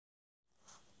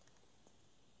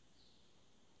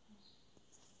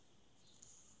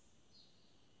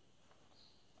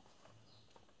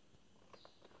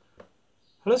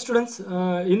Hello students,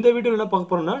 in the video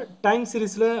time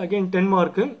series again 10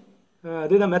 mark. This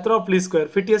is the method of least square.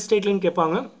 Fiftieth straight line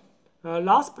kepanga.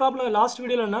 Last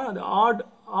video the odd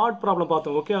problem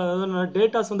பார்த்தோம். Okay, அதாவது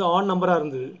data வந்து odd number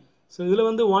இருந்தது. So இதுல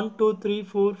வந்து 1 2 3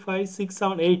 4 5 6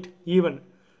 7 8 even.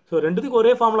 So ரெண்டுத்துக்கு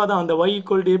ஒரே formula தான். அந்த y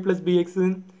equal to a plus bx,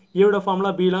 a ஓட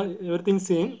ஃபார்முலா b லாம் everything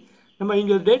same. நம்ம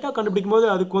இங்க டேட்டா கண்டுபிடிக்கும்போது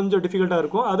அது கொஞ்சம் டிஃபிகல்ட்டா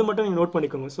இருக்கும். அது மட்டும் நீங்க நோட்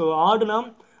பண்ணிக்கோங்க. So oddனா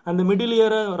அந்த மிடில்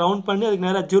இயரை ரவுண்ட் பண்ணி அதுக்கு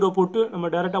நேராக 0 போட்டு நம்ம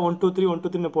டேரெக்டாக 1 2 3 1 2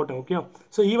 3 போட்டோம். ஓகே,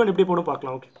 ஸோ ஈவன் எப்படி போடும்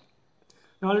பார்க்கலாம். ஓகே,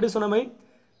 நான் ஆல்ரெடி சொன்ன மாதிரி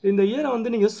இந்த இயரை வந்து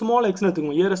நீங்கள் ஸ்மால் எக்ஸ்னு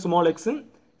எடுத்துக்கோங்க. இயரை ஸ்மால் எக்ஸு,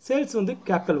 சேல்ஸ் வந்து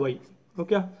கேபிட்டல் ஒய்.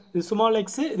 ஓகே, இது ஸ்மால்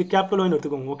எக்ஸு, இது கேபிட்டல் ஒய்னு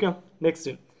எடுத்துக்கோங்க. ஓகே,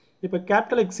 நெக்ஸ்ட்டு இப்போ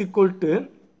capital X equal to,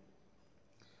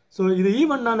 so இது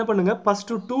ஈவன் நான் என்ன பண்ணுங்கள்,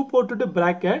 ஃபஸ்ட்டு 2 போட்டுட்டு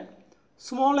bracket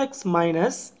small X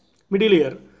minus middle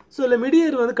year. So இல்லை மிடில்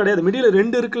இயர் வந்து கிடையாது, மிடில் இயர்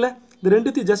 2 இருக்குல்ல, இந்த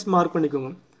ரெண்டுத்தையும் ஜஸ்ட் மார்க்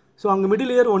பண்ணிக்கோங்க. ஸோ அங்கே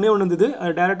மிடில் இயர் ஒன்றே இருந்தது,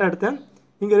 அது டேரெக்டாக எடுத்தேன்.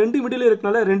 இங்கே 2 மிடில் இயர்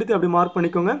இருக்கனால ரெண்டுத்தையும் அப்படி மார்க்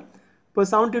பண்ணிக்கோங்க. இப்போ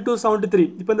 72 73,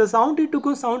 இப்போ இந்த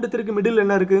 72க்கும் 73க்கு மிடில்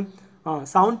என்ன இருக்குது,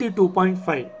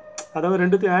 72.5. அதாவது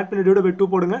ரெண்டுத்தையும் ஆட் பண்ணி டிவைட் பை 2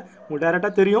 போடுங்க, உங்களுக்கு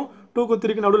டேரெக்டாக தெரியும். 2க்கு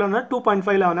 3க்கு நடுவில் என்ன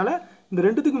 2.5. அதனால் இந்த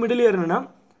ரெண்டுத்துக்கு மிடில் இயர் என்னென்னா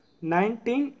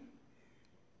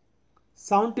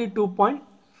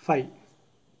 1972.5.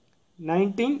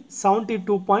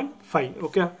 1972.5.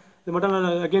 ஓகே, இது மட்டும்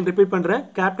நான் அகைன் ரிப்பீட் பண்ணுறேன்.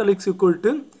 Capital X equal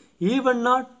to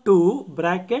ஈவன்னா 2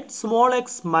 bracket small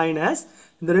X minus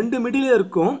இந்த ரெண்டு மிடில்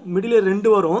இருக்கும், மிடில் 2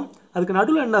 வரும், அதுக்கு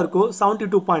நடுவில் என்ன இருக்கும்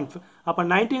 72.5. அப்போ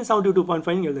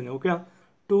 1972.5 எழுதுங்க. Okay,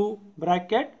 2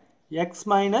 bracket X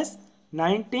minus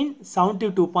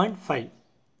 1972.5.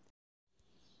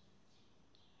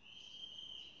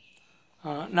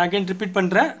 நான் அகைன் ரிப்பீட்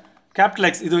பண்ணுறேன். கேபிட்டல்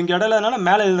எக்ஸ் இது இங்கே இடம்னால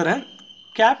மேலே எழுதுறேன்.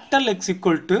 Capital X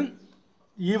equal to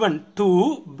even 2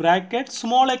 bracket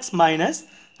small X minus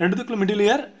ரெண்டுத்துக்குள்ள middle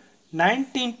year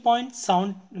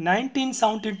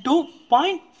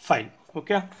 1972.5.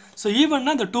 Okay, so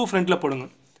ஈவன்னா இந்த 2 ஃப்ரண்ட்டில் போடுங்க.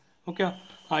 ஓகே,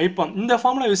 இப்போ இந்த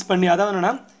ஃபார்முலா யூஸ் பண்ணி, அதாவது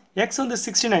என்னென்னா எக்ஸ் வந்து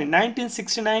 69,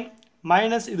 1969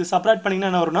 மைனஸ் இது சப்ராக்ட்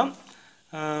பண்ணிங்கன்னா என்ன வரும்னா,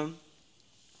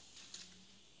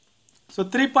 ஸோ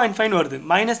 3.5 வருது,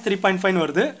 மைனஸ் 3.5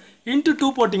 வருது. இன்ட்டு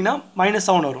 2 போட்டிங்கன்னா மைனஸ்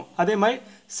 7 வரும். அதே மாதிரி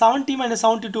 70 மைனஸ்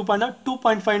 72 பண்ணால்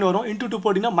 2.5 வரும். இன்ட்டு 2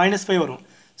 போட்டிங்கன்னா மைனஸ் 5 வரும்.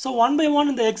 ஸோ 1/1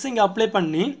 இந்த எக்ஸ் இங்கே அப்ளை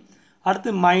பண்ணி அடுத்து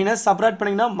மைனஸ் சப்ராக்ட்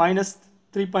பண்ணிங்கன்னா மைனஸ்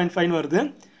 3.5 வருது.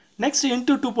 நெக்ஸ்ட்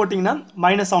இன்ட்டு 2 போட்டிங்கன்னா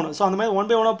மைனஸ் 7. ஸோ அந்த மாதிரி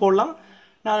 1/1 போடலாம்.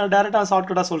 நான் டேரெக்டாக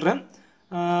ஷார்ட்கட்டாக சொல்கிறேன்.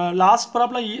 லாஸ்ட்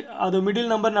ப்ராப்ளம் அது மிடில்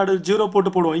நம்பர் நடு 0 போட்டு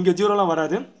போடுவோம். இங்கே 0லாம்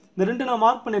வராது. இந்த ரெண்டு நான்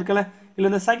மார்க் பண்ணியிருக்கேன். இல்லை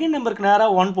இந்த செகண்ட் நம்பருக்கு நேராக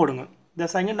 1 போடுங்க. இந்த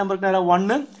செகண்ட் நம்பருக்கு நேராக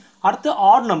 1. அடுத்து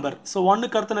ஆட் நம்பர், ஸோ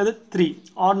 1க்கு அடுத்தது 3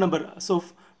 ஆட் நம்பர். ஸோ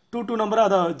 2 நம்பரை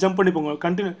அதை ஜம்ப் பண்ணி போங்க,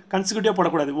 கன்சிக்யூட்டிவாக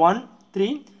போடக்கூடாது. 1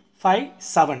 3 5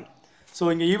 7. ஸோ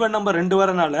இங்கே ஈவன் நம்பர் 2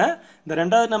 வரனால இந்த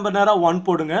ரெண்டாவது நம்பர் நேராக 1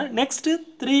 போடுங்க. நெக்ஸ்ட்டு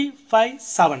 3 5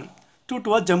 7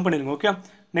 2 ஜம்ப் பண்ணிடுங்க. ஓகே,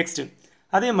 நெக்ஸ்ட்டு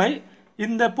அதே மாதிரி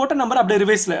இந்த போட்ட நம்பர் அப்படியே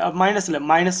ரிவைஸில் மைனஸில்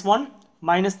 -1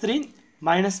 -3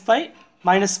 -5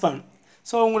 -1.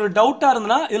 ஸோ உங்களுக்கு டவுட்டாக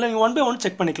இருந்ததுன்னா இதில் நீங்கள் 1/1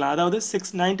 செக் பண்ணிக்கலாம். அதாவது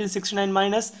 1969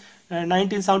 மைனஸ்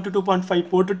 1972.5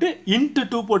 போட்டுட்டு இன்ட்டு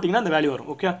 2 போட்டிங்கன்னா அந்த வேல்யூ வரும்.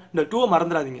 ஓகே, இந்த 2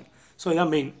 மறந்துடாதீங்க. ஸோ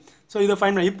இதான் மெயின். ஸோ இதை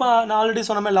ஃபைன் பண்ணி இப்போ நான் ஆல்ரெடி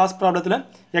சொன்ன மாதிரி லாஸ்ட் ப்ராப்ளத்தில்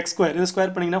எக்ஸ் ஸ்கொயர் இது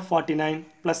ஸ்கொயர் பண்ணிங்கன்னா 49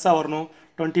 ப்ளஸ்ஸாக வரணும்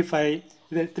 25.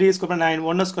 இது 3 ஸ்கொயர் பண்ணால் 9,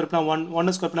 1 ஸ்கொயர் பண்ணால் 1, 1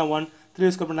 ஸ்கொயர் பண்ணால் 1,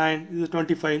 3 ஸ்கொயர் பண்ணால் 9, இது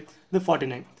 25, இது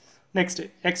 49. Next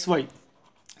X Y.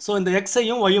 ஸோ இந்த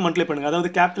எக்ஸையும் ஒய்யும் மல்டிப்ளை பண்ணுங்கள். அதாவது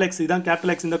கேபிட்டல் எக்ஸ் இதுதான்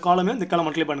கேபிட்டல் எக்ஸ், இந்த காலமையும் இந்த காலம்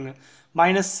மல்டிப்ளை பண்ணுங்கள்.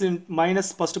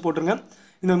 மைனஸ் ஃபஸ்ட்டு போட்டுருங்க.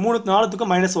 இந்த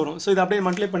 4த்துக்கும் மைனஸ் வரும். ஸோ இதை அப்படியே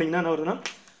மல்டிப்ளை பண்ணிங்கன்னா என்ன வருதுன்னா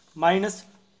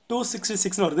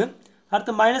 -266 வருது.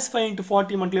 அடுத்து -5 ×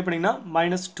 40 மல்டிப்ளை பண்ணிங்கன்னா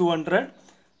 -200.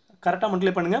 கரெக்டாக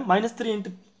மல்டிப்ளை பண்ணுங்கள். -3 ×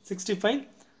 65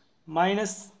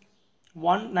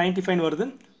 -195 வருது.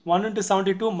 1 ×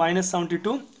 72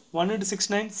 -72, 1 ×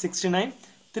 69 69,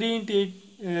 3 ×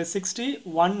 60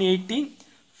 180,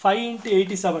 5 ×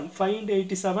 87 5 ×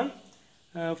 87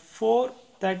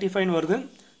 435 வருது.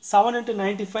 7 ×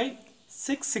 95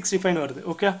 665 வருது.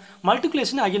 ஓகே,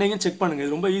 மல்டிப்ளிகேஷன் அகைன் செக் பண்ணுங்கள்.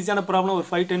 இது ரொம்ப ஈஸியான ப்ராப்ளம், ஒரு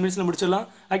 5-10 மினிட்ஸில் முடிச்சிடலாம்.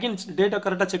 அகைன் டேட்டா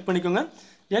கரெக்டாக செக் பண்ணிக்கோங்க.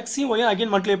 எக்ஸையும் ஒய்யும்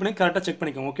அகைன் மல்டிப்ளை பண்ணி கரெக்டாக செக்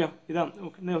பண்ணிக்கோங்க. ஓகே, இதான்.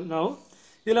 ஓகே, நான்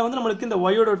இதில் வந்து நம்மளுக்கு இந்த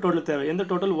ஒய்யோட டோட்டல் தேவை. எந்த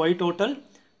total? Y total.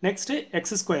 Next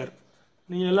X square.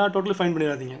 நீங்கள் எல்லா டோட்டலும் ஃபைன்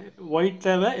பண்ணிடாதீங்க. ஒய்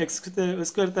தேவை, எக்ஸ்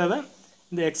ஸ்கொயர் தேவை,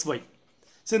 இந்த எக்ஸ் ஒய்.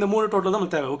 ஸோ இந்த 3 டோட்டல் தான்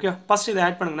நமக்கு தேவை. ஓகே, ஃபஸ்ட் இதை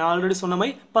ஆட் பண்ணுங்கள். நான் ஆல்ரெடி சொன்ன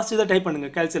மாதிரி ஃபஸ்ட் இதை டைப்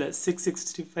பண்ணுங்கள். கேல்குலேட்டர்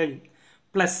 665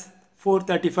 ப்ளஸ்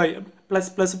 435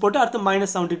 ப்ளஸ் போட்டு அடுத்து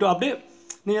 -72. அப்படியே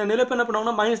நீங்கள் நிலைப்பு என்ன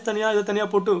பண்ணுவாங்கன்னா மைனஸ் தனியாக இதை தனியாக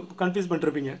போட்டு கன்ஃபியூஸ்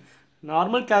பண்ணிருப்பீங்க.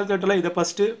 நார்மல் கேல்குலேட்டரில் இதை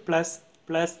ஃபஸ்ட்டு ப்ளஸ்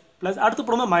ப்ளஸ் ப்ளஸ் அடுத்து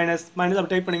போடும்போது மைனஸ்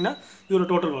அப்படி டைப் பண்ணிங்கன்னா இது ஒரு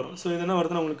டோட்டல் வரும். ஸோ இது என்ன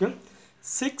வருதுன்னா உங்களுக்கு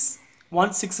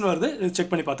 616 வருது. இது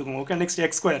செக் பண்ணி பார்த்துக்கோங்க. Okay, next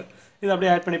X square. இது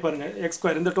அப்படியே ஆட் பண்ணி பாருங்கள். எக்ஸ்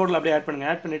ஸ்கொயர் இந்த டோட்டல் அப்படியே ஆட்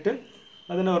பண்ணுங்கள். ஆட் பண்ணிவிட்டு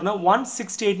அது என்ன வரும்னா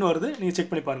 168 வருது. நீங்கள்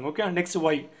செக் பண்ணி பாருங்கள். ஓகே, நெக்ஸ்ட்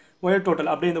ஒய் டோட்டல்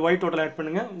அப்படியே இந்த ஒய் டோட்டல் ஆட்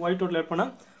பண்ணுங்கள். ஒய் டோட்டல் ஆட்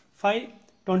பண்ணால்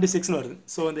 526 வருது.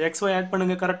 ஸோ இந்த XY ஆட்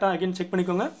பண்ணுங்கள் கரெக்டாக. அகைன் செக்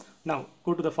பண்ணிக்கோங்க. Now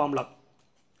go to the formula.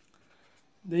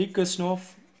 The equation of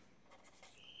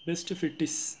best fit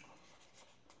is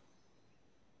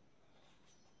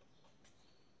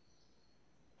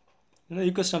the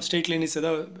equation of straight line is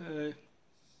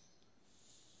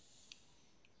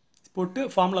போட்டு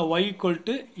formula y equal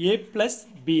to a plus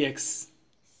bx.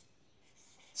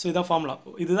 So இதான் formula.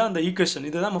 இதுதான் அந்த equation.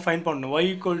 இதுதான் நம்ம fine பண்ணணும். y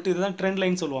equal to இதுதான் trend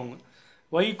line சொல்லுவாங்க.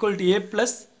 y equal to a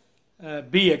plus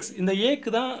bx. இந்த ஏக்கு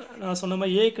தான் நான் சொன்ன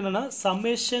மாதிரி ஏக்கு என்னன்னா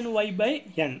summation y by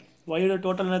n. y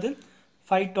total என்னது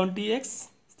 520x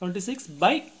 26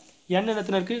 by n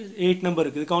எத்தனை இருக்குது 8 நம்பர்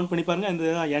இருக்குது. இது கவுண்ட் பண்ணி பாருங்கள். இந்த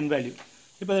n வேல்யூ.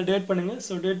 இப்போ அதை டேட் பண்ணுங்கள்.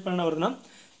 ஸோ டேட் பண்ண வருதுன்னா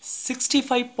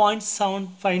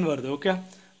 65.75 வருது. Okay,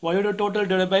 ஒயோட total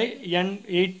divide by n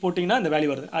 8 போட்டிங்கன்னா இந்த வேல்யூ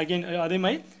வருது. அகைன் அதே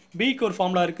மாதிரி பிக்கு ஒரு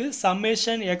ஃபார்முலா இருக்குது.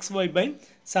 Summation xy by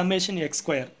summation x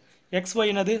square. xy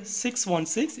என்னது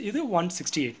 616, இது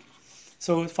 168.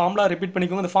 ஸோ ஃபார்முலா ரிப்பீட்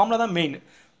பண்ணிக்கோங்க. இந்த ஃபார்முலா தான் மெயின்.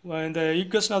 இந்த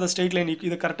equation of the straight line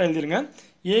இதை கரெக்டாக எழுதிருங்க.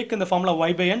 ஏக்கு இந்த ஃபார்முலா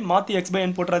y by n மாற்றி x by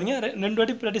n போட்டுறாதீங்க. 2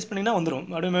 வாட்டி ப்ராக்டிஸ் பண்ணிங்கன்னா வந்துடும்.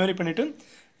 அப்படியே மெமரி பண்ணிவிட்டு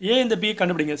ஏ இந்த பி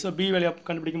கண்டுபிடிங்க. ஸோ பி வேல்யூ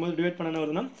கண்டுபிடிக்கும் போது டிவைட் பண்ண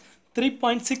வருதுன்னா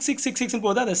 3.6666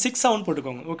 போது அதை 67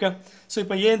 போட்டுக்கோங்க. ஓகே, ஸோ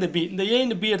இப்போ ஏ இந்த பி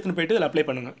இந்த பி எடுத்துன்னு போயிட்டு இதில் அப்ளை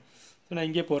பண்ணுங்கள். ஸோ நான்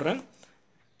இங்கே போடுறேன்.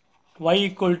 y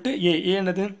equal to a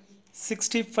என்னது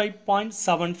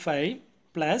 65.75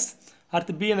 ப்ளஸ்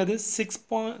அடுத்து பி என்னது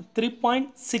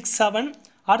 3.67.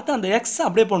 அடுத்து அந்த எக்ஸ்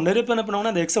அப்படியே போடணும். நிறைய பேர் என்ன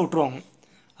பண்ணுவாங்கன்னா அந்த எக்ஸை விட்டுருவாங்க.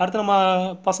 அடுத்து நம்ம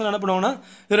பசங்க என்ன பண்ணுவாங்கன்னா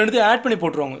இது ரெண்டுத்தையும் ஆட் பண்ணி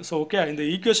போட்டுருவாங்க. ஸோ ஓகே, இந்த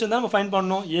ஈக்குவேஷன் தான் நம்ம ஃபைன்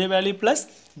பண்ணணும். A value plus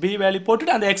B value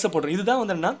போட்டுட்டு அந்த எக்ஸை போட்டுரும். இதுதான்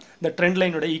வந்து என்ன இந்த ட்ரெண்ட்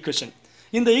லைனோட ஈக்குவேஷன்.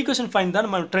 இந்த ஈக்குவேஷன் ஃபைன் தான்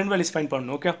நம்ம ட்ரெண்ட் வேல்யூஸ் ஃபைன்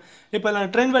பண்ணணும். ஓகே, இப்போ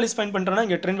நான் ட்ரெண்ட் வேல்யூஸ் ஃபைன் பண்ணுறேன்னா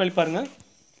இங்கே ட்ரெண்ட் வேல்யூ பாருங்கள்.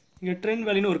 இங்கே ட்ரெண்ட்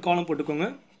வேல்யூன்னு ஒரு காலம் போட்டுக்கோங்க.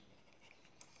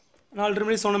 நான்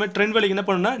ஆல்ரெடி சொன்ன மாதிரி ட்ரெண்ட் வேல்யூ என்ன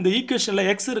பண்ணுன்னா இந்த ஈக்குவேஷனில்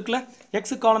எக்ஸ் இருக்குல்ல,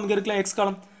 எக்ஸ் காலம் இங்கே இருக்குல்ல, எக்ஸ்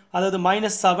காலம் அதாவது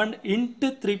 -7 ×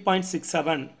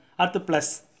 3.67 அடுத்து ப்ளஸ்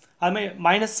அதுமாதிரி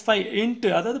 -5 இன்ட்டு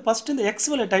அதாவது ஃபஸ்ட்டு இந்த எக்ஸ்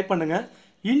வேல்யூ டைப் பண்ணுங்கள்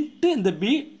இன்ட்டு இந்த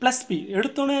பி ப்ளஸ் பி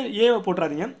எடுத்தோன்னே ஏவை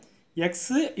போட்டுறாதீங்க.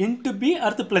 எக்ஸு இன்ட்டு பி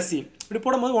அடுத்து ப்ளஸ் சி இப்படி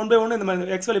போடும்போது 1 by 1 இந்த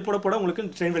மாதிரி எக்ஸ் வேல்யூ போட உங்களுக்கு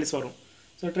ட்ரெண்ட் வேல்யூஸ் வரும்.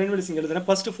 ஸோ ட்ரெண்ட் வேல்யூஸ் இங்கே எழுதுனா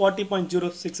ஃபஸ்ட்டு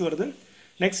 40.06 வருது.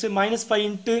 நெக்ஸ்ட்டு -5 ×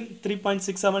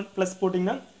 3.67 ப்ளஸ்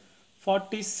போட்டிங்கன்னா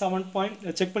 47.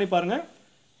 செக் பண்ணி பாருங்கள்.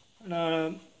 நான்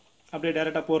அப்படியே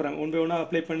டேரெக்டாக போடுறேன். 1 by 1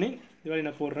 அப்ளை பண்ணி இது வரை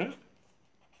நான் போடுறேன்.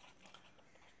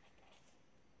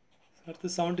 அடுத்து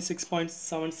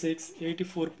 76.76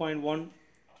 84.1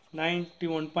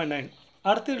 91.9.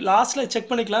 அடுத்து லாஸ்ட்டில்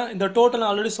செக் பண்ணிக்கலாம். இந்த டோட்டல்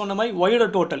ஆல்ரெடி சொன்ன மாதிரி ஒயோட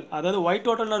டோட்டல் அதாவது ஒய்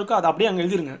டோட்டலில் இருக்கோ அதை அப்படியே அங்கே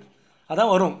எழுதிருங்க.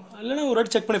 அதான் வரும். இல்லைனா ஒரு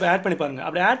வாட்டி செக் பண்ணி ஆட் பண்ணி பாருங்கள்.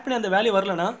 அப்படி ஆட் பண்ணி அந்த வேல்யூ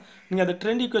வரலன்னா நீங்கள் அந்த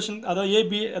ட்ரெண்ட் ஈக்குவேஷன் அதாவது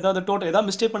ஏபி அதாவது டோட்டல் ஏதாவது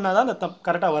மிஸ்டேக் பண்ணால் தான் அந்த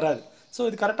கரெக்டாக வராது. ஸோ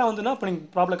இது கரெக்டாக வந்துன்னா அப்போ நீங்கள்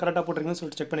ப்ராப்ளம் கரெக்டாக போட்டுருங்கன்னு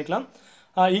சொல்லிட்டு செக் பண்ணிக்கலாம்.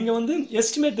 இங்கே வந்து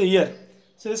estimate the year.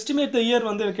 So estimate the year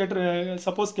வந்து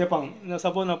சப்போஸ் கேட்பாங்க.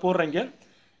 சப்போஸ் நான் போடுறேன் இங்கே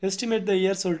எஸ்டிமேட் த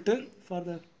இயர் சொல்லிட்டு ஃபார்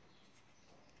த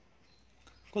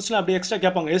கொஸ்டின் அப்படி எக்ஸ்ட்ரா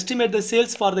கேட்பாங்க. Estimate the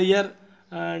sales for the year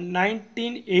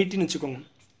 1980 வச்சுக்கோங்க.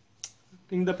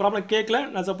 இந்த ப்ராப்ளம் கேட்கல.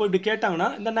 நான் சப்போஸ் இப்படி கேட்டாங்கன்னா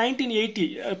இந்த 1980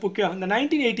 ஓகே இந்த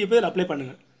 1980 போய் அப்ளை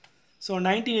பண்ணுங்கள். ஸோ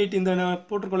 1980 இந்த நான்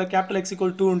போட்டிருக்கோம்ல கேபிட்டல் X = 2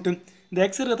 இந்த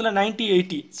எக்ஸ் இருக்கிறதுல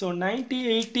 9080. ஸோ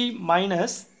 9080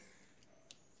 மைனஸ்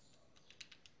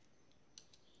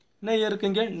என்ன இயர்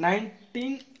இருக்குங்க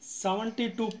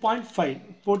 1972.5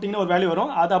 போட்டிங்கன்னா ஒரு வேல்யூ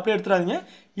வரும். அதை அப்படியே எடுத்துடாதீங்க.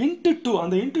 இன்ட்டு 2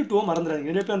 அந்த இன்ட்டு 2 மறந்துடாதீங்க.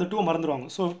 நிறைய பேர் அந்த 2 மறந்துடுவாங்க.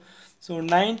 ஸோ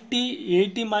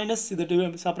 9080 மைனஸ் இது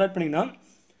செப்பரேட் பண்ணிங்கன்னா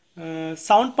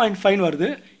 7.5 வருது.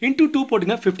 இன்ட்டு 2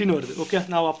 போட்டிங்கன்னா 15 வருது. ஓகே,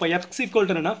 நான் அப்போ எக்ஸ் ஈக்குவல்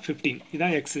டு என்னன்னா 15.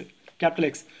 இதுதான் எக்ஸு கேபிட்டல்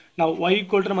எக்ஸ். நான் ஒய்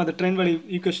ஈக்குவல் டு நம்ம அந்த ட்ரெண்ட் வேல்யூ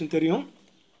ஈக்குவேஷன் தெரியும்.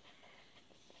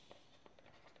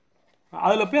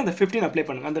 அதில் போய் அந்த 15 அப்ளை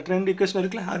பண்ணுங்கள். அந்த ட்ரெண்ட் ஈக்குவேஷன்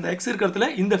இருக்குல்ல அந்த எக்ஸ் இருக்கிறதுல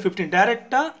இந்த 15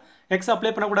 டேரெக்டாக எக்ஸ்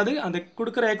அப்ளை பண்ணக்கூடாது. அந்த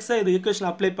கொடுக்குற எக்ஸை இது ஈக்குவேஷன்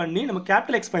அப்ளை பண்ணி நம்ம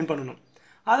கேபிட்டல் எக்ஸ் ஃபைண்ட் பண்ணணும்.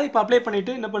 அதை இப்போ அப்ளை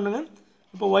பண்ணிவிட்டு என்ன பண்ணுங்கள்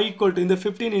இப்போ ஒய் ஈக்குவல் டு இந்த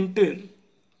 15 இன்ட்டு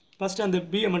ஃபஸ்ட்டு அந்த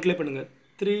பியை மல்டிப்ளை பண்ணுங்கள்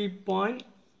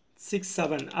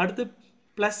 3.67 அடுத்து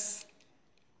ப்ளஸ்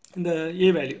இந்த ஏ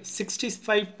வேல்யூ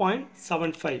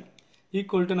 65.75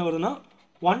 ஈக்குவல் டு என்ன வருதுன்னா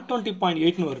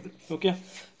 120.8 வருது. ஓகே,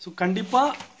 ஸோ கண்டிப்பாக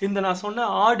இந்த நான் சொன்ன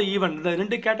ஆடு ஈவன் இந்த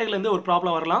ரெண்டு கேட்டகரிலேருந்து ஒரு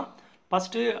ப்ராப்ளம் வரலாம்.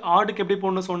 ஃபஸ்ட்டு ஆடுக்கு எப்படி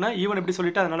போடணும்னு சொன்னேன், ஈவன் எப்படி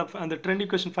சொல்லிவிட்டு அதனால் அந்த ட்ரெண்ட்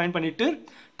ஈக்குவேஷன் ஃபைன் பண்ணிவிட்டு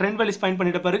ட்ரெண்ட் வேல்யூஸ் ஃபைன்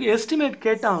பண்ணிட்ட பிறகு எஸ்டிமேட்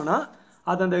கேட்டாங்கன்னா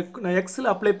அதை அந்த எக்ஸில்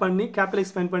அப்ளை பண்ணி கேபிட்டல்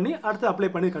எக்ஸ் ஃபைன் பண்ணி அடுத்து அப்ளை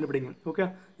பண்ணி கண்டுபிடிங்க. ஓகே,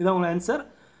 இதான் உங்கள் ஆன்சர்.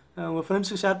 உங்கள்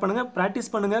ஃப்ரெண்ட்ஸுக்கு ஷேர் பண்ணுங்கள்,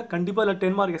 ப்ராக்டிஸ் பண்ணுங்கள். கண்டிப்பாக இல்லை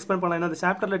 10 மார்க் எக்ஸ்பெக்ட் பண்ணலாம். ஏன்னா அந்த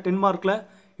சாப்டரில் 10 மார்க்கில்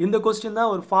இந்த கொஸ்டின்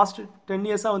தான் ஒரு ஃபாஸ்ட் 10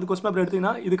 இயர்ஸாக வந்து கொஸ்டின் பேப்பர்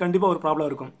எடுத்திங்கன்னா இது கண்டிப்பாக ஒரு ப்ராப்ளம்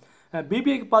இருக்கும்.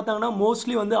 பிபிஏக்கு பார்த்தாங்கன்னா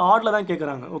மோஸ்ட்லி வந்து ஆடில் தான்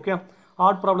கேட்குறாங்க. ஓகே,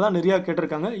 ஆட் ப்ராப்ளம் தான் நிறையா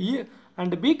கேட்டிருக்காங்க.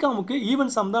 அண்ட் பிகாமுக்கு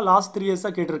ஈவன் சம் தான் லாஸ்ட் 3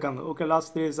 இயர்ஸாக கேட்டிருக்காங்க. ஓகே,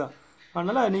 லாஸ்ட் 3 இயர்ஸாக.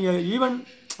 அதனால் நீங்கள் ஈவன்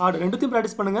ஆர்டர் ரெண்டுத்தையும்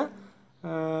ப்ராக்டிஸ் பண்ணுங்கள்.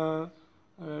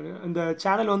 இந்த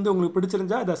சேனல் வந்து உங்களுக்கு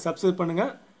பிடிச்சிருந்தா அதை சப்ஸ்கிரைப்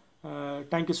பண்ணுங்கள்.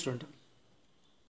 Thank you student.